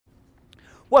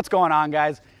What's going on,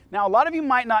 guys? Now, a lot of you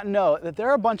might not know that there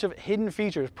are a bunch of hidden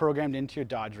features programmed into your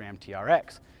Dodge Ram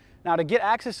TRX. Now, to get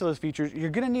access to those features, you're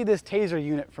going to need this Tazer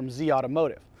unit from Z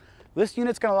Automotive. This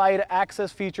unit's going to allow you to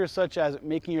access features such as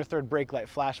making your third brake light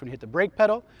flash when you hit the brake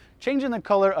pedal, changing the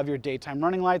color of your daytime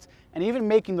running lights, and even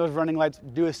making those running lights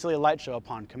do a silly light show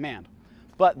upon command.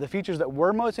 But the features that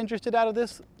we're most interested out of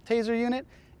this Tazer unit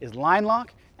is line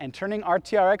lock and turning our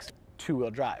TRX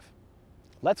two-wheel drive.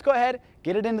 Let's go ahead,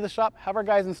 get it into the shop, have our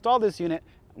guys install this unit,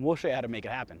 and we'll show you how to make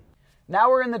it happen. Now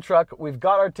we're in the truck, we've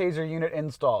got our Tazer unit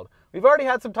installed. We've already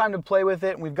had some time to play with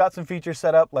it, and we've got some features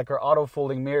set up like our auto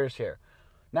folding mirrors here.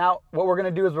 Now, what we're gonna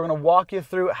do is we're gonna walk you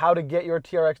through how to get your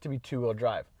TRX to be two-wheel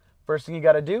drive. First thing you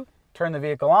gotta do, turn the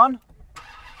vehicle on,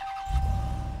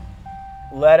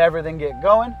 let everything get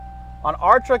going. On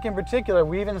our truck in particular,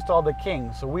 we've installed the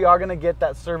King, so we are gonna get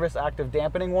that service active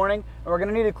dampening warning, and we're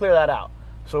gonna need to clear that out.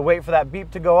 So wait for that beep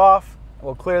to go off,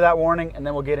 we'll clear that warning, and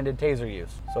then we'll get into Tazer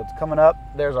use. So it's coming up,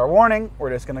 there's our warning,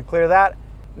 we're just gonna clear that.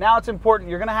 Now it's important,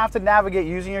 you're gonna have to navigate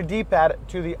using your D-pad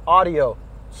to the audio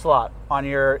slot on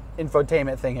your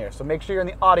infotainment thing here. So make sure you're in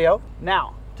the audio.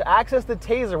 Now, to access the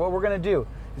Tazer, what we're gonna do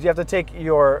is you have to take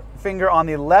your finger on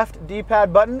the left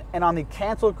D-pad button and on the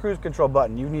cancel cruise control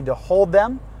button. You need to hold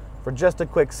them for just a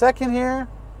quick second here.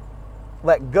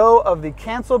 Let go of the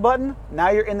cancel button.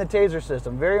 Now you're in the Tazer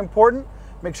system. Very important.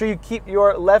 Make sure you keep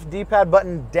your left D-pad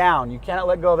button down. You cannot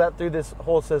let go of that through this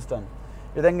whole system.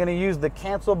 You're then going to use the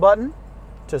cancel button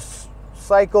to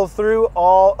cycle through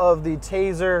all of the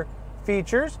Tazer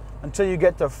features until you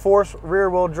get to force rear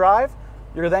wheel drive.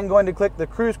 You're then going to click the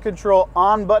cruise control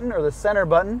on button or the center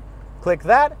button. Click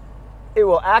that. It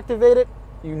will activate it.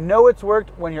 You know it's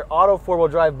worked when your auto four-wheel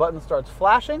drive button starts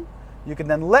flashing. You can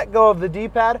then let go of the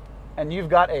D-pad and you've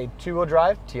got a two-wheel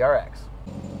drive TRX.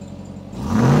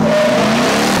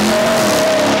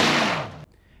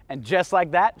 And just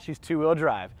like that, she's two-wheel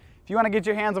drive. If you want to get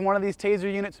your hands on one of these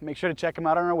Tazer units, make sure to check them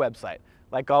out on our website.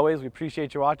 Like always, we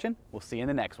appreciate you watching. We'll see you in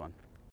the next one.